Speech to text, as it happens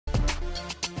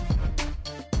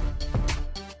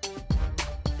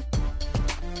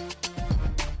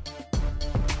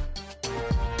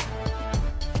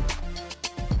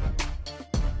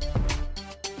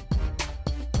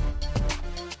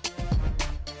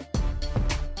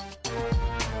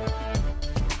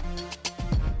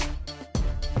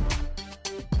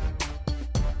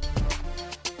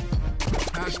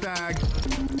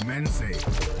Hashtag men say.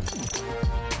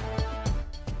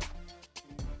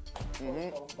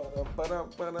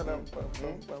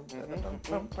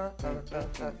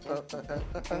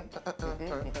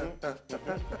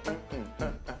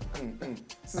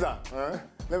 Caesar,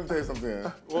 let me tell you something.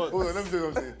 What? Hold on, let me tell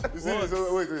you something. You see, What?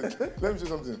 so, wait. Let me tell you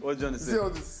something. What Johnny You say?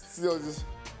 see all this.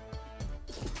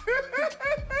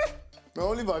 Now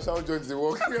only Vashao joins the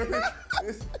work.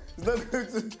 It's not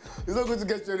going to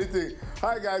get you anything.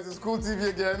 Hi guys, it's Cool TV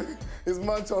again. It's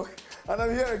MANTALK. And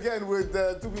I'm here again with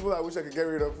two people I wish I could get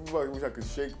rid of, people I wish I could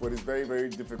shake, but it's very, very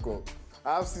difficult.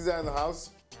 I have Caesar in the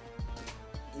house.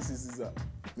 This is Caesar.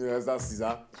 Yes, that's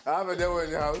Caesar. I have a devil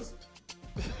in the house.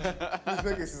 Please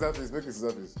make a Caesar face, make a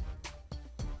Caesar face.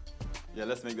 Yeah,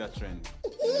 let's make that trend.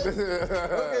 Okay,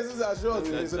 Caesar, show us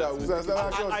the face so that we...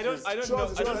 I don't know.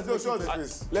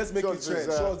 Let's make it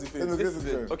trend. Show us the face. This is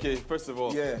it. Okay, first of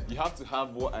all, Yeah. you have to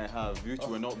have what I have, which you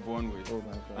were not born with. Oh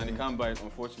my God. And you can't buy it,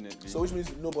 unfortunately. So which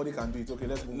means nobody can do it. Okay,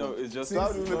 let's move No, on. it's just... So how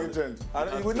do you make a trend?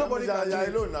 Nobody can do You're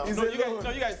it. alone now. He's No,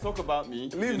 alone. you guys talk about me.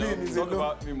 Leave me, he's talk alone.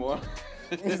 about me more.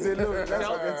 He's alone. Let's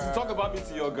forget it. Talk about me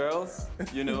to your girls,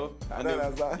 you know. And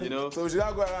then, you know. So we should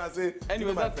now go around and say,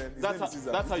 Anyway, my friend, his name is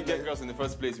Caesar. that's how you get girls in the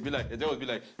first place. You'd be like, they would be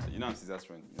like, you know, I'm Caesar's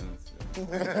friend. You know,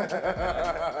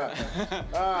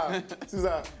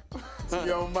 Caesar,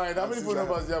 your mind. How many phone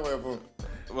numbers do you have on your phone?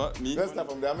 What, me? Let's start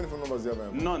from there. How many phone numbers do you have on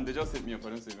your phone? None, they just hit me up. I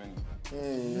don't save any.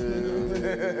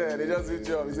 They just hit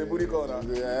you up. It's a booty call now.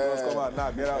 Yeah. Let's come out now.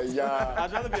 Get out. Yeah.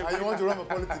 I'd rather be a And you want to run for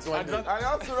politics one day. I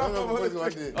have to run for politics one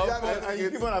politics. day. You have a And you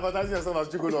keep on advertising yourself as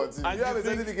Gigolo. And You have a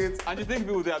certificate. And you think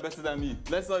people there are better than me?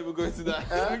 Let's not even go into that.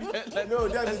 No,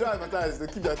 they don't advertise. They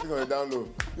keep their thing on the down low.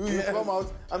 You come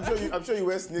out. I'm sure you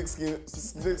wear snake skin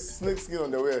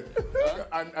underwear,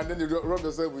 and then you rub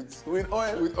yourself with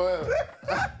oil,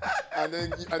 and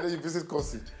then you visit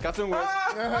Kosi. Captain West.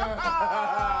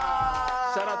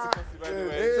 Shout out to Kosi, by the way.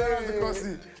 Hey, shout out to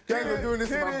Kosi. Thanks for doing this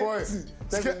to my boy.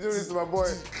 Thanks for doing this to my boy.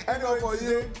 Anyway, for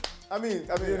you. I mean,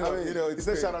 you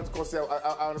said shout out to Kosi.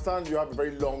 I understand you have a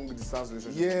very long distance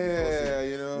relationship. Yeah,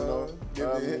 you know.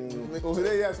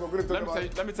 Today, yes, we're going to talk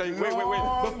about. Let me tell you. Wait.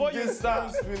 Before you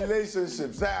start,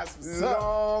 relationships. That's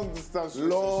long distance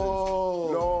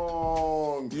relationships.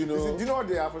 Long. You know. Do you know what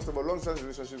they are? First of all, long distance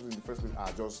relationships in the first place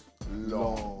are just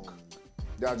long.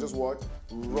 They are just what?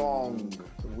 Wrong.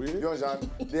 Really? You understand?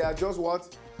 They are just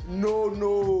what? No.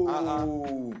 No.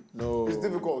 It's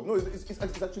difficult. No,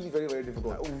 it's actually very, very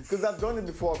difficult. Because I've done it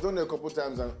before. I've done it a couple of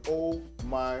times, and oh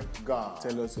my God.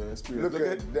 Tell us your experience. Look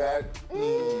at that.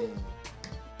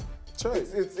 It's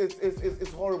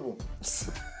horrible.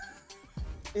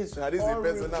 It's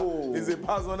horrible. It's a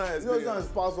personal experience. You know, it's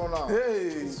personal. Hey.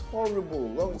 It's horrible.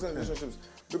 Long distance relationships.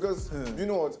 Because you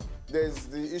know what? There's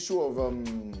the issue of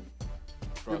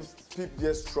trust.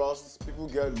 Yes, trust. People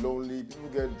get lonely. People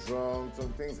get drunk.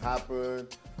 Some things happen.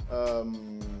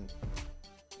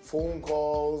 Phone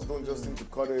calls don't just seem to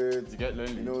cut it. You get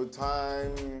lonely. You know,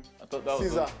 time. I thought that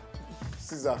was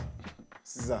Caesar.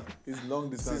 It's long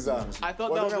distance. Caesar. I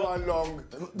thought We're that talking was about long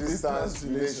distance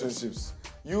relationships.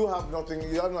 You have nothing.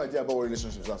 You have no idea about what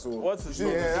relationships are. So what's the you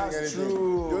Yeah, don't that's think anything.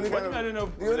 true. The only What kind do you mean I don't know?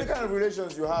 the only kind of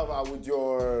relations you have are with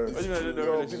your What do you mean I don't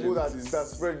know people that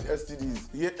relationships? spread STDs.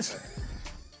 Yeah.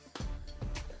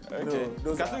 Okay. No,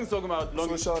 those Katun is talking about long.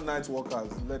 social night workers.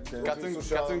 Let them.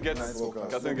 Katun gets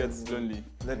lonely.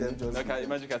 Let them just. Okay,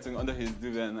 imagine Katun under his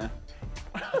duvet and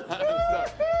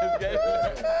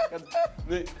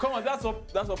come on, that's what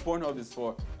Pornhub is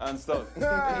for and stuff.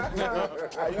 Are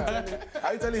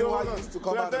you telling me why you used to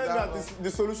come out of that? The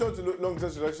solution to long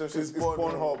distance relationships is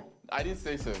Pornhub. I didn't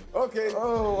say so. Okay.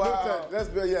 Oh, wow. Noted. Let's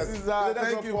be yes. Caesar, That's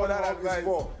thank what you for that Pornhub advice. is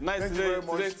for. Nice Thank you today. very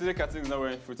much. Today Katun is not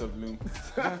wearing Fruit of the Loom.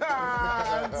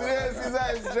 Today Caesar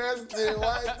is dressed in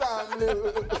white and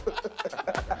blue.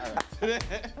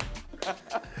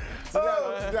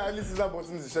 Today, at least Caesar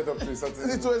buttons his shirt up to a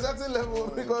certain To a certain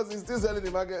level because he's still selling the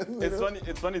market.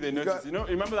 It's funny they notice. You know,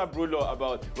 remember that bro law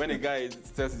about when a guy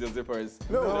tells his zippers?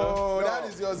 No, that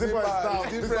is your zipper. down.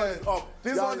 It's different.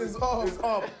 This one is up. This one is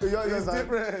up. It's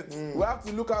different. We have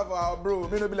to look out for our bro.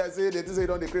 May not be like say they say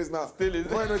don't decrease now. Still is.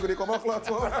 When they come out cloth.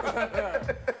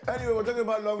 Anyway, we're talking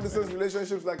about long distance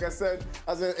relationships. Like I said,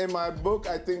 in my book,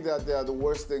 I think that they are the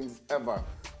worst things ever.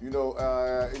 You know,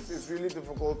 it's really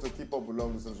difficult to keep up with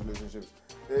long distance relationships.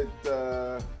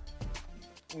 90%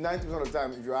 of the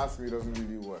time, if you ask me, it doesn't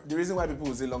really work. The reason why people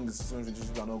will say long distance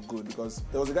relationships are not good because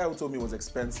there was a guy who told me it was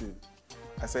expensive.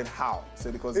 I said, how? I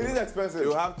said, because it is expensive.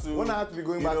 You have to. One I have to be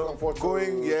going back and forth.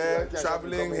 Going here,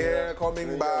 traveling here,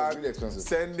 coming back, really expensive.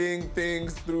 sending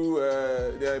things through,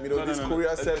 these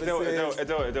courier services.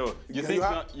 Edo, you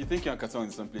think you're on Carton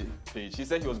on some page. He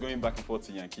said he was going back and forth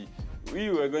to Yankee. We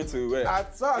were going to where?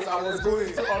 As far as I was going,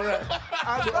 as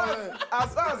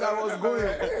far as I was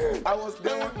going, I was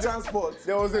paying transport.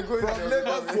 There was a going from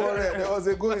Lagos to Ore. There was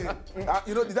a going.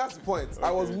 That's the point.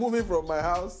 I was moving from my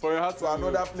house to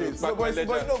another place. But you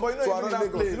know, another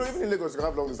place. You know, even in Lagos, you can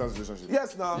have long distance relationships.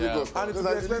 Yes, now. Yeah. Lagos, and it's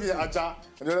expensive.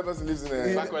 And the other person lives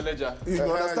in Backward ledger. You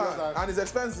understand? And it's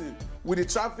expensive with the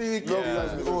traffic.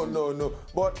 Yeah. Oh no.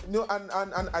 But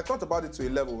and I thought about it to a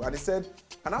level, and he said,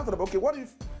 and I thought about, okay, what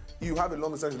if you have a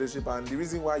long distance relationship, and the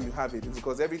reason why you have it is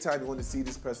because every time you want to see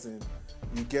this person,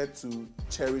 you get to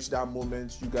cherish that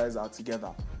moment you guys are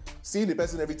together. Seeing the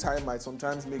person every time might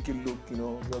sometimes make it look,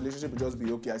 your relationship will just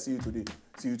be, okay, I see you today,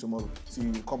 see you tomorrow, see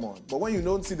you, come on. But when you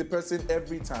don't see the person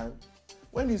every time,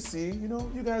 when you see,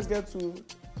 you guys get to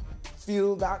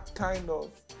feel that kind of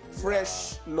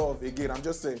fresh love again. I'm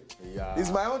just saying. Yeah.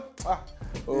 It's my own.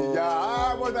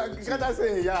 Can't I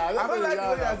say yeah? I don't like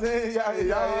the way you're saying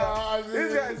yeah.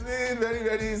 This guy is being very,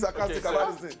 very sarcastic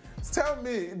about this thing. Tell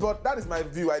me, but that is my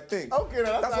view, I think. Okay,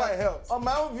 that's why it helps. On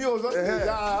my own view,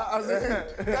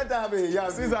 can't have a yeah.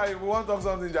 Caesar, if you want to talk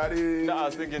something, Jari. No, I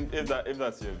was thinking if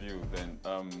that's your view, then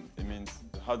it means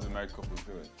how do married couples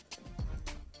do it?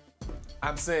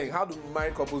 I'm saying, how do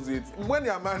married couples do it? When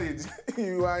you are married,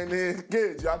 you are in a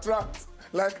cage, you are trapped.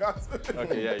 Like that.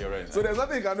 Okay, yeah, you're right. So there's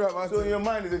nothing you can do about it. So in your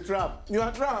mind, it's a trap. You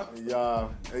are trapped. Yeah,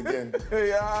 again.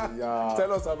 Yeah.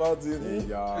 Tell us about it.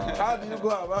 Yeah. How do you go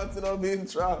about not being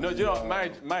trapped? No, do you know,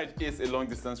 marriage is a long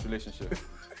distance relationship.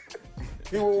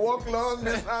 You will walk long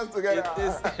distance together. It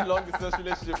is a long distance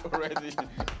relationship already.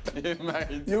 You're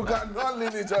married. You cannot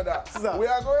leave each other. Caesar, we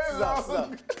are going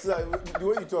long. Caesar, the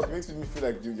way you talk makes me feel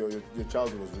like your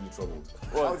childhood was really troubled.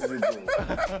 What? How did it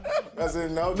go? As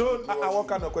in, now, what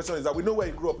kind of question is that? We know where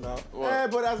you grew up now.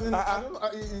 But as in, I don't know,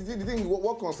 the thing,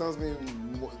 what concerns me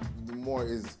more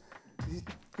is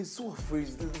he's so afraid.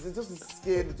 He's just a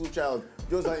scared little child,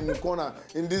 just like in the corner,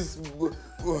 in this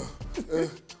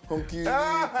honky.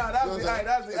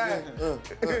 That's the eye.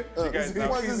 He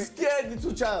was a scared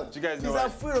little child. You guys know he's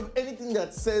afraid of anything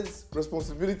that says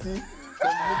responsibility,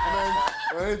 commitment,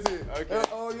 or anything. Okay.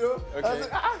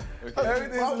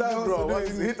 Everything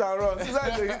is hit and run. It's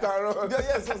like a hit and run.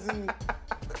 Yes, as in,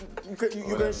 you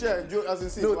can share. As in,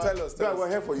 see, tell us. We're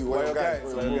here for you. We're your guys.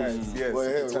 Yes,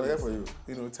 we're here for you.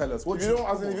 Tell us.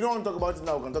 If you don't want to talk about it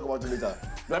now, we can talk about it later.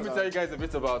 Let me tell you guys a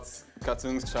bit about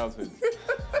Cartoon's childhood.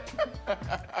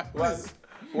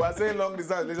 We are saying long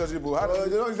distance relationship. How does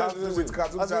it have to do with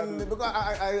Cartoon's childhood? Because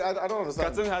I don't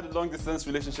understand. Cartoon had a long distance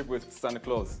relationship with Santa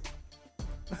Claus.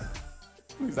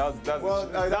 That's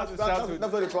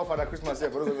what they call Father Christmas here,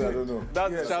 for those of you that don't know.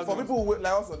 That's for people who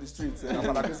like us on the streets.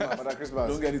 Father Christmas.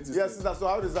 Don't get it twisted. Yes, so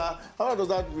how does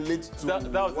that relate to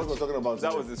what we're talking about?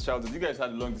 That was his childhood. You guys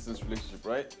had a long distance relationship,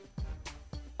 right?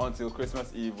 Until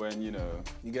Christmas Eve, when you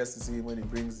gets to see him when he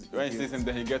brings. When he sees him,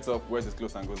 then he gets up, wears his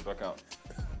clothes, and goes back out.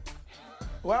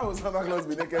 Why would Santa Claus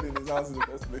be naked in his house in the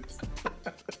first place?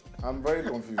 I'm very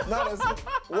confused.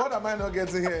 What am I not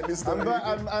getting here in this story?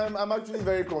 I'm actually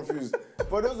very confused.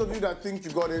 For those of you that think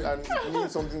you got it and it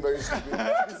means something very stupid,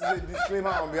 this is a disclaimer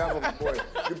on behalf of the boy.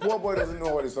 The poor boy doesn't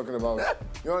know what he's talking about.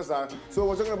 You understand? So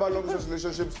we're talking about long distance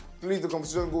relationships. Please, the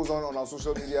conversation goes on our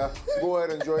social media. Go ahead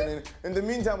and join in. In the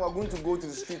meantime, we're going to go to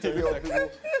the street and hear what people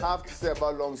have to say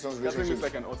about long distance relationships.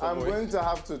 I'm going to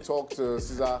have to talk to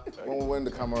Caesar when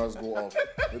the cameras go off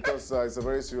because it's a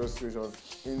very serious situation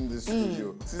in the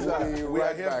studio. Caesar, we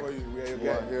are here for you. We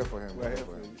are here for him. We are here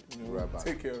for you. We'll be right back.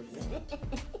 Take care of him.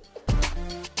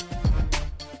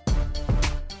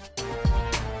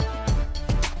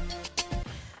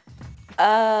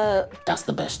 That's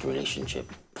the best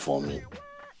relationship for me.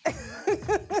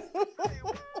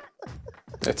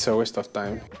 It's a waste of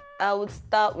time. I would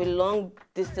start with long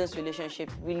distance relationship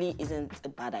really isn't a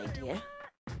bad idea.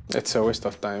 It's a waste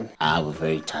of time. I have a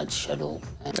very tight schedule.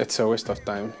 It's a waste of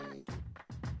time.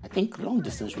 I think long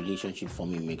distance relationship for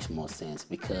me makes more sense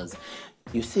because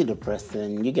you see the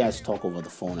person, you guys talk over the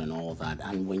phone and all that,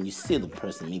 and when you see the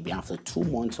person maybe after 2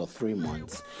 months or 3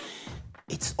 months,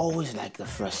 it's always like the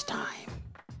first time.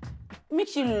 It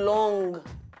makes you long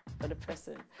for the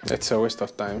person. It's a waste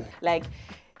of time. Like,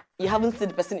 you haven't seen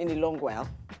the person in a long while.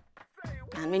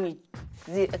 And when you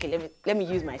see, okay, let me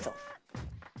use myself.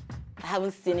 I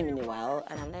haven't seen him in a while,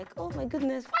 and I'm like, oh my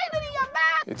goodness, finally you're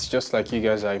back! It's just like you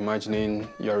guys are imagining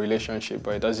your relationship,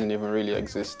 but it doesn't even really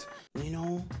exist. You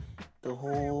know, the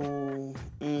whole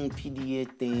PDA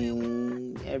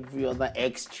thing, every other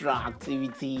extra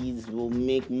activities will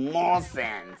make more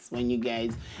sense when you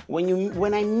guys,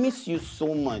 when I miss you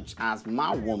so much as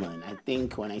my woman, I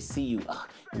think when I see you,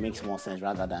 it makes more sense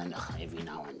rather than every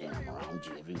now and then I'm around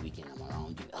you, every weekend I'm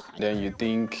around you. Then you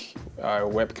think a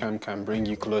webcam can bring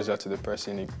you closer to the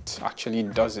person. It actually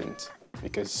doesn't,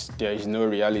 because there is no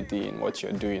reality in what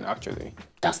you're doing actually.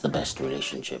 That's the best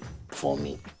relationship for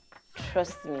me.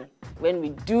 Trust me, when we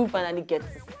do finally get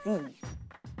to see.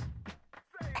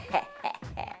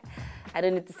 I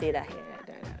don't need to say that here.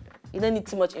 No. You don't need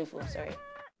too much info, sorry.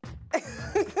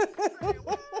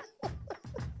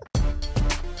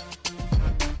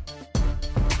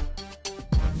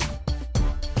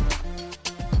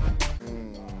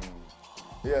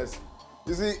 Yes.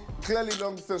 You see, clearly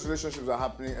long-distance relationships are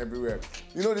happening everywhere.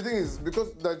 You know, the thing is,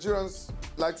 because Nigerians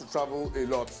like to travel a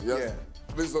lot, yes? Yeah.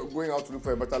 Basically going out to look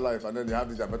for a better life, and then they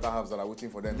have their better halves that are waiting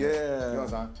for them. Yeah. You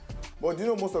understand? But you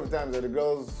know, most of the time that the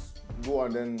girls go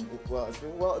and then, well,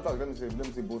 in fact, let me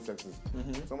say both sexes.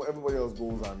 Everybody else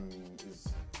goes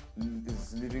and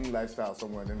is living lifestyle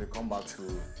somewhere, and then they come back to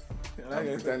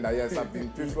pretend that yes, I've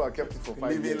been truthful. I kept it for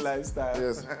 5 years. Living lifestyle.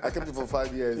 Yes, I kept it for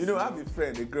 5 years. You know, I have a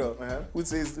friend, a girl, who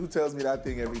tells me that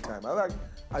thing every time. I'm like,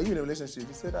 are you in a relationship?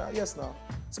 He said, yes, now.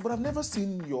 So, but I've never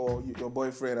seen your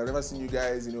boyfriend. I've never seen you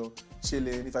guys, you know,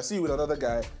 chilling. If I see you with another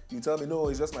guy, you tell me, no,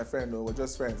 he's just my friend, no, we're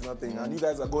just friends, nothing. And you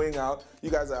guys are going out. You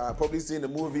guys are probably seeing the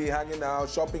movie, hanging out,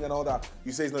 shopping and all that.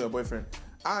 You say it's not your boyfriend.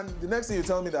 And the next thing you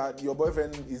tell me that your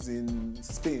boyfriend is in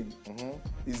Spain,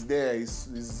 he's there,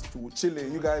 he's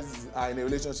chilling. You guys are in a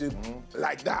relationship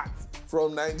like that,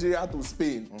 from Nigeria to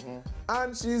Spain.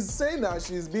 And she's saying that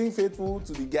she's being faithful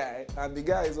to the guy, and the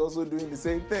guy is also doing the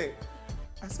same thing.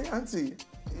 I say, Auntie,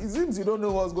 it seems you don't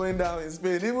know what's going down in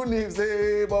Spain. Even if,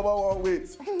 say, Baba won't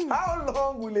wait. How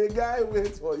long will a guy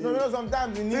wait for you? No,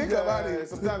 sometimes you need... Think about it.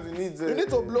 Sometimes you need... you need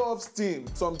to blow off steam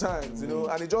sometimes, you know,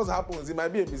 and it just happens. It might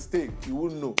be a mistake. You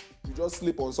wouldn't know. You just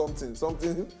slip on something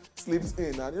slips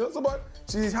in, and you know, so but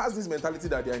she has this mentality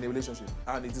that they're in a relationship,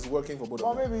 and it is working for both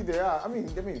of them. Or maybe they are. I mean,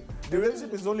 the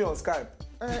relationship is only on Skype.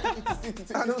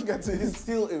 I don't get it. It's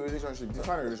still a relationship.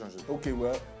 Define a relationship. Okay,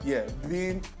 well, yeah,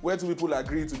 being where two people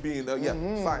agree to be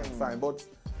in, fine. But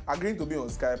agreeing to be on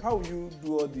Skype, how will you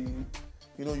do all the,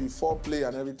 you know, you foreplay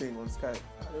and everything on Skype?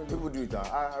 People do it.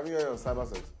 Have you heard of cyber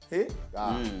sex? Hey?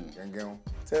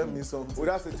 Tell me something. Well,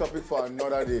 that's a topic for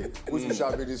another day, which we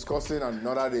shall be discussing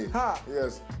another day.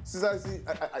 Yes. Since I see,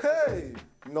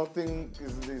 nothing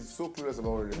is so clueless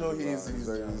about it. No,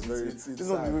 it's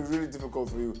not really difficult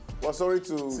for you. Well, sorry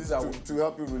to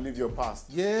help you relive your past.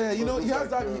 Yeah, you know, he has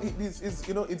that.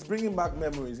 You know, it's bringing back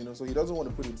memories. You know, so he doesn't want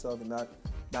to put himself in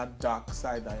that dark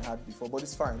side that he had before. But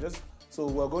it's fine. So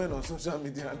we're going on social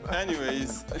media.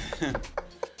 Anyways,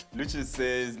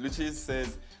 Luchi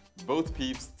says. Both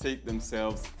peeps take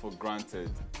themselves for granted.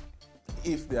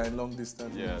 If they are in long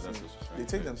distance. Yeah, that's what she's trying They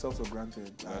take themselves for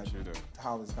granted. That's true though.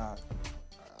 How is that?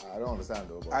 I don't understand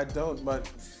though. I don't, but...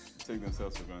 Take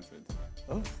themselves for granted.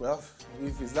 Oh, well,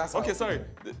 if it's that. Okay, sorry.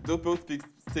 Both peeps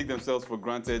take themselves for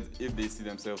granted if they see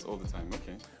themselves all the time.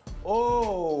 Okay.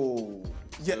 Oh,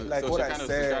 yeah, so, like so what she I kind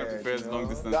said. She kind of prefers long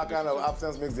distance. That kind of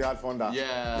absence makes the heart fonder.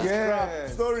 Yeah. Yeah.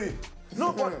 Story.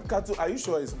 No, but Katu, are you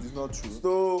sure it's not true?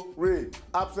 Story.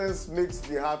 Absence makes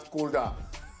the heart colder.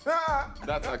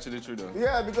 That's actually true though.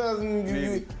 Yeah, because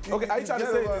okay, are you trying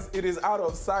to say it is out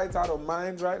of sight, out of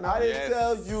mind right now? I didn't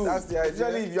tell you. That's the idea.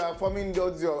 Especially if you are forming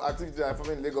your activities that are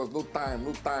forming in Lagos, no time.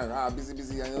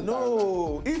 Busy. And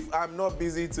no, if I'm not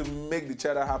busy to make the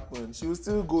cheddar happen, she will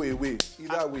still go away.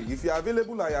 Either way, if you're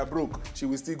available and you're broke, she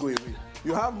will still go away.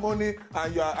 You have money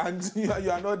and you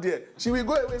are not there, she will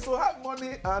go away. So have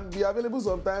money and be available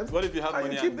sometimes. What if you have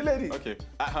money and keep the lady? Okay,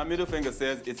 her middle finger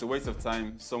says it's a waste of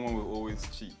time. Someone will always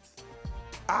cheat.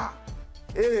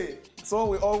 Hey, someone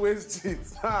will always cheat.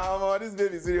 This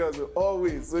baby is serious,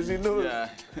 always. So she knows. Yeah.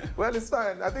 Well, it's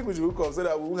fine. I think we should hook up so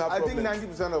that we won't have problems. I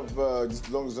think 90% of these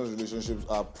long-distance relationships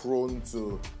are prone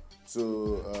to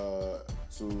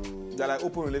they're like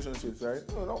open relationships, right?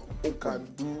 No, can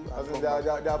do.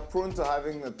 They're prone to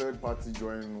having a third party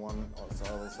join one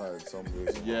other side some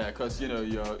way. Yeah, because you know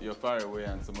you're far away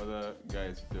and some other guy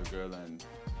is with your girl and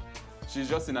she's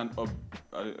just in an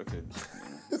okay.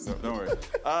 Don't worry.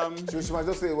 She might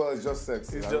just say, well, it's just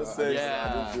sex. It's just sex. Yeah.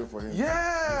 I don't feel for him.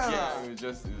 Yeah, it was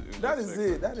just. That is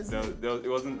it. That is it. It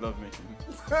wasn't love making.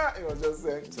 It was just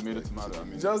sex. Tomato. I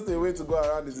mean. Just a way to go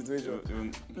around the situation.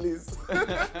 Please.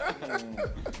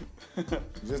 You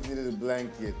just needed a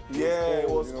blanket. It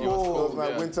was cold. It was my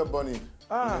yeah. winter bunny.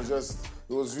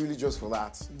 It was really just for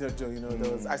that. You know,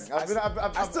 there was, I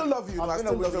still love you. I've been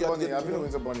a winter bunny. I've been a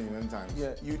winter bunny many times.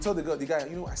 Yeah, you told the guy,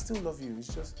 you know, I still love you.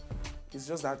 It's just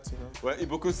that, you know. Well,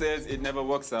 Ibuku says it never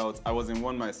works out. I was in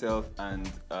one myself, and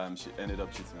she ended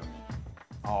up cheating on me.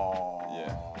 Oh.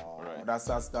 Yeah. Right. That's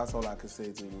all I can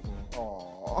say to you.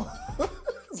 Oh.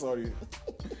 Sorry.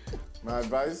 My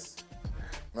advice.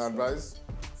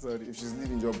 Sorry. If she's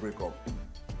leaving, just break up.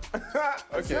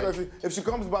 Okay. If she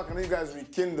comes back and you guys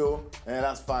rekindle,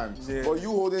 that's fine. Yeah. But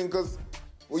you holding, because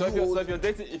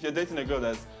if you're dating a girl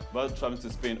that's about to travel to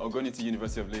Spain or going into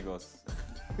University of Lagos.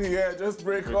 Yeah, just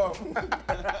break up.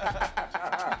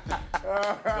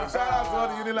 Shout out to all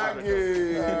the Unilag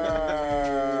gays.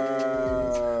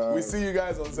 We see you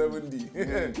guys on 7D.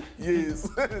 Yes,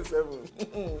 7.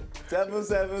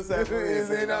 777 is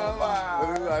the number.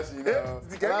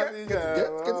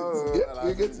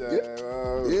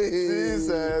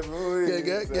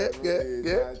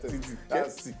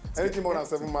 Anything more than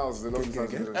 7 miles is a long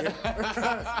distance relationship.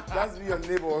 That's be your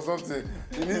neighbor or something.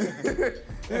 You need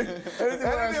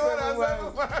anything more than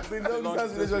 7 miles is a long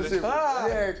distance relationship.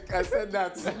 Yeah, I said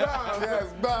that. Yes,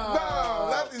 bam.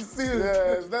 That is serious.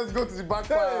 Yes, let's go to the back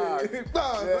park.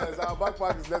 Yes, our back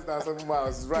park is less than 7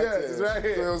 miles. It's right here. It's right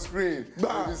here. So your screen.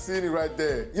 You'll be seeing it right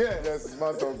there. Yes. Yes, it's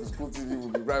MANTALK School TV. We'll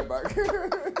be right back.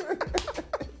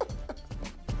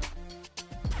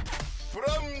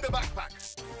 From the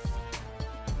backpacks.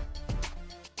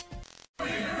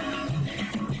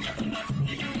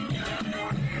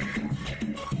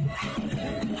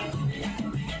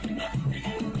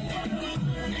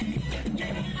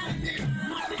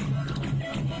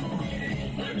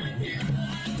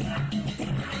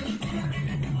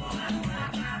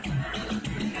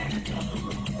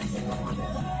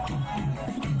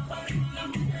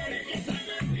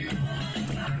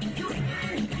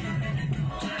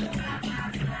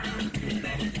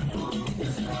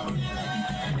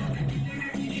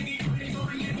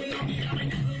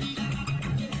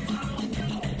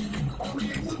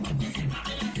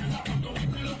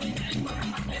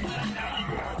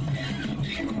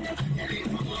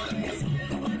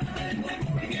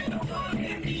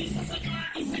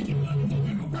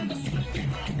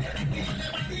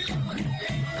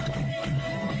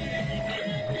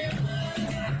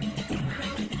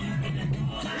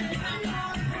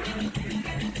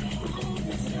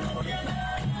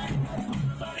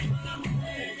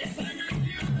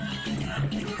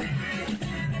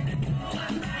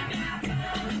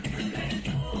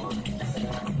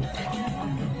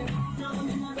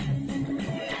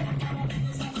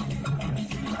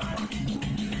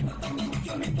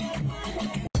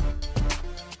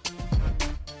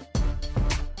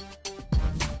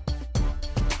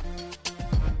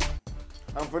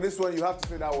 And for this one, you have to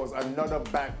say that was another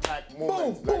backpack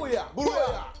moment. Boom, booyah.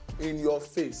 In your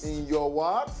face. In your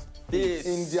what? Face.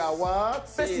 In their what?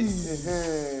 Faces.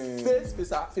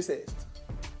 Faces.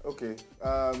 Okay.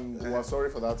 We're sorry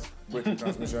for that breaking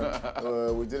transmission.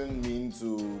 We didn't mean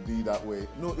to be that way.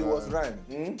 No, it was rhyme.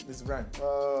 It's rhyme.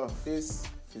 Faces.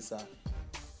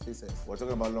 We're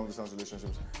talking about long distance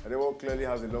relationships. And everyone clearly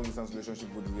has a long distance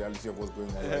relationship with the reality of what's going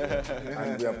on right now.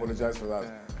 And we apologize for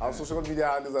that. Our social media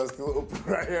handles are still open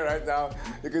right here, right now.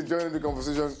 You can join in the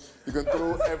conversation. You can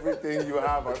throw everything you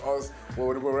have at us.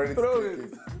 We're ready to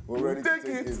take it. We're ready to take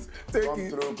it. Come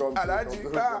through.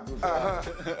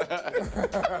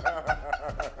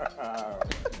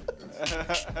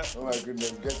 Oh my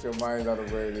goodness, get your mind out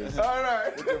of where it is. All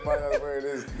right. Get your mind out of where it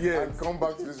is. Yes. And come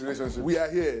back to this relationship. We are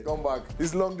here. Come back.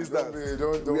 It's long distance.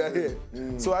 Don't we are here.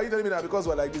 So are you telling me that because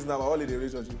we're like this now, we're all in a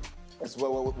relationship? Yes,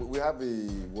 well, we have a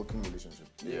working relationship.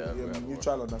 Yeah, we have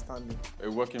mutual understanding.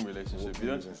 a working relationship.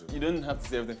 You don't have to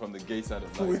say everything from the gay side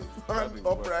of We life. stand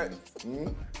upright.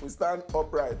 We stand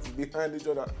upright behind each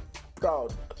other,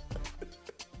 proud.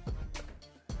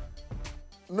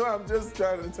 No, I'm just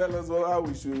trying to tell us how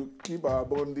we should keep our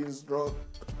bonding strong.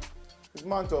 It's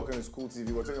MANTALK and it's School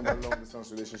TV. We're talking about long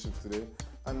distance relationships today.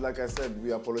 And like I said,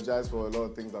 we apologize for a lot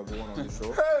of things that go on the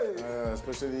show. Hey!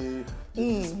 Especially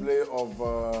the display of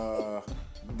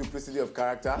duplicity of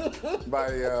character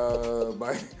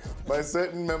by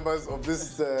certain members of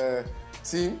this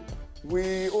team.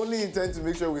 We only intend to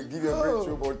make sure we give you a great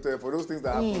show, but for those things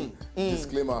that happen,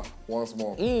 disclaimer once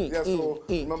more. So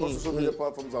remember, social media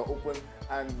platforms are open,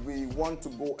 and we want to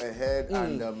go ahead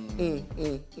and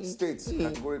state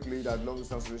categorically that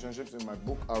long-distance relationships in my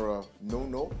book are a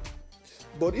no-no.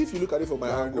 But if you look at it from my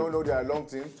angle, no, they are long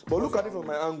thing. But look at it from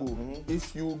my angle.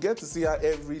 If you get to see her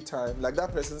every time, like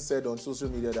that person said on social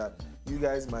media, that you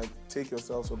guys might take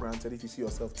yourselves for granted if you see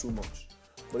yourself too much.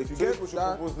 But if you get people should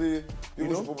that, purposely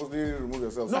remove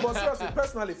yourselves. No, but seriously,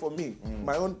 personally for me,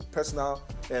 my own personal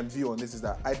view on this is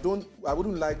that I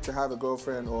wouldn't like to have a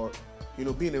girlfriend or, you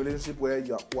know, be in a relationship where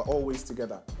we're always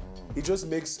together. It just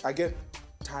makes, I get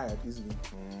tired easily.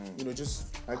 You know,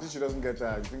 just... I think she doesn't get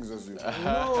tired. I think it's just you.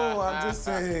 No, I'm just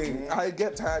saying, I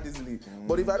get tired easily.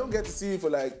 But if I don't get to see you for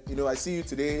like, you know, I see you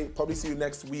today, probably see you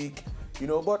next week, you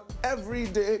know, but every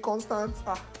day, constant,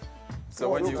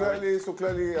 So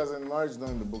clearly, as in marriage, not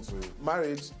in the books for you.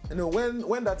 Marriage, you know,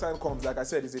 when that time comes, like I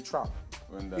said, it's a trap.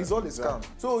 It's all a scam.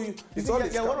 So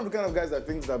you're one of the kind of guys that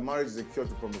thinks that marriage is a cure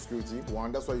to promiscuity.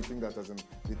 One, that's why you think that as in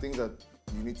the things that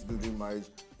you need to do during marriage,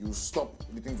 you stop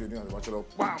the things you're doing as a bachelor.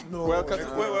 Bam! No. Well,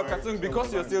 Katun,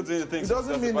 because you're still doing the things. It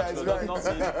doesn't mean that it's right. It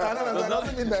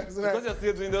doesn't mean that it's right. Because you're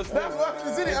still doing those things. That's what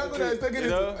you see the angle that is taking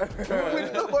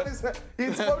it. Nobody's.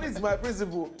 It's my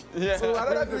principle. Yeah. So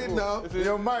I rather do it now.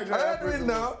 Your mind. I rather do it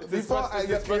now before I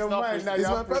get your mind. It's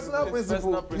my personal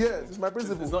principle. Yes, it's my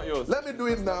principle. It's not yours. Let me do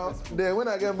it now. Then when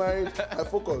I get married, I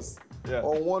focus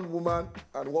on one woman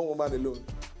and one woman alone.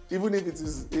 Even if it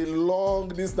is a long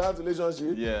distance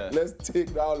relationship, let's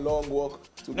take that long walk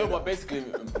together. No, but basically,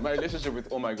 my relationship with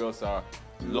all my girls are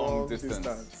long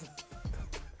distance.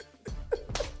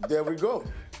 There we go.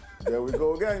 There we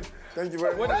go again. Thank you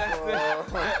very much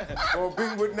for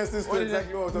being witnesses to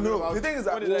exactly what we're talking about. The thing is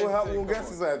that we'll get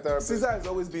Caesar a therapist. Caesar has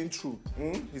always been true.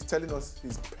 He's telling us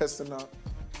his personal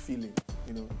feeling,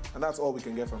 you know, and that's all we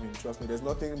can get from him. Trust me, there's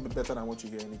nothing better than what you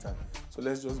hear anytime. So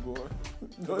let's just go on.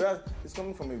 No, it's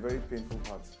coming from a very painful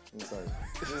part inside.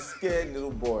 He's a scared little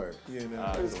boy. Yeah,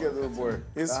 no. Very scared little boy.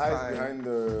 He's hides behind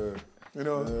the, you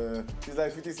know, he's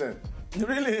like 50 Cent.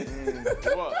 Really?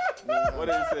 What? What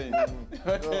are you saying?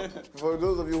 No, for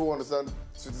those of you who understand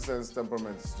 50 Cent's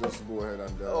temperaments, just go ahead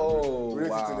and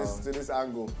relate to this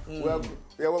angle. We're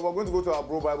going to go to our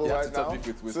Bro Bible right now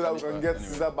so that we can get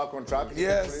Caesar back on track.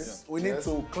 Yes, we need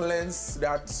to cleanse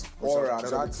that aura,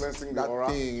 that cleansing the aura.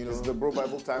 Thing, you know. It's the Bro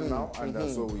Bible time now, and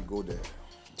so we go there.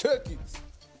 Take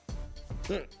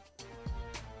it.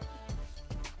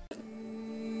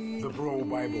 The Bro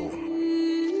Bible.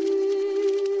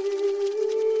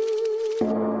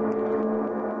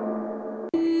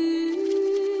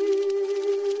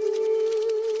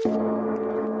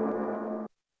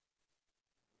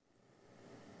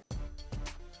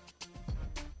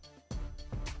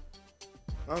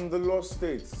 And the law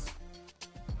states,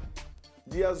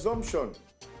 the assumption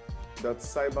that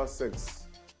cyber sex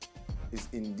is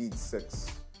indeed sex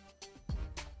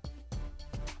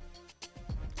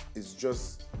is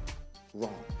just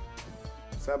wrong.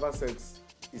 Cyber sex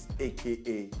is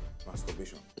AKA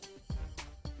masturbation.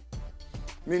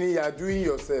 Meaning you are doing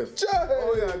yourself.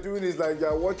 All you are doing is like you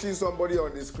are watching somebody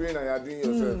on the screen and you are doing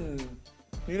yourself.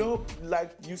 You know,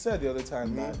 like you said the other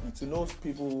time, man, to know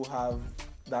people who have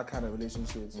that kind of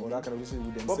relationships or that kind of relationship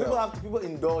with themselves. But people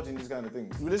indulge in these kind of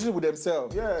things. Relationship with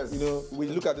themselves. Yes. You know, we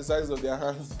look at the size of their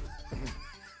hands.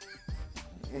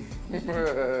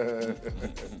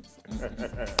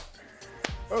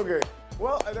 Okay.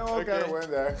 Well, I don't know what kind of went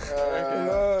there.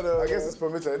 I guess it's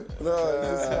permitted. No,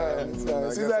 it's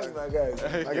fine. Caesar is my guy.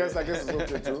 I guess it's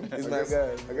okay too. He's my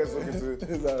guy. I guess it's okay too.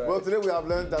 It's all right. Well, today we have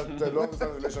learned that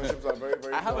long-distance relationships are very,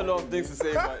 very I have a lot of things to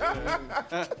say,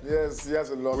 but yes, he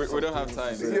has a lot. we don't have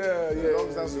time. Yeah.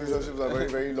 Long-distance relationships are very,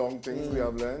 very long things we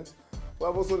have learned. We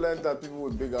have also learned that people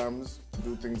with big arms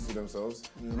do things to themselves.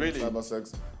 Really? Cyber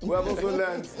sex. We have also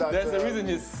learned that... There's a reason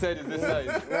his head is this size.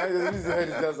 Yeah, there's a reason his head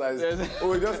is this size.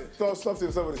 Oh, he just stuffed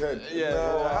himself with his head. Yeah.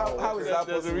 No, how is that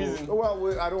There's possible? a reason. Oh,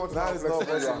 well, I don't want to know how flexible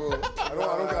you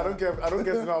are. I don't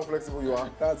care to know how flexible you are.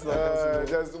 That's not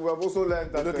possible. We have also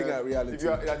learned that... Looking at reality.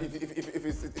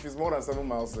 If it's more than 7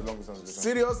 miles, it's a long distance relationship.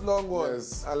 Serious long one.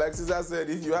 Yes. And like Caesar said,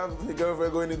 if you have a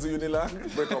girlfriend going into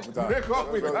Unilag, break up with her. Break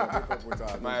up with her. Break up with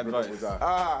her. My advice.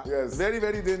 Yes. Very,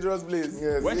 very dangerous place.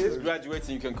 Yes. When she's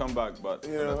graduating, you can come back, but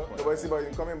you know. But see, but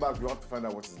in coming back, you have to find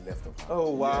out what is left of her.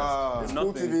 Oh wow. Yes.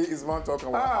 School TV is MANTALK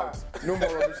and we're out. No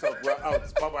more rubbish talk. We're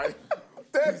out. Bye bye.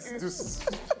 Thank you.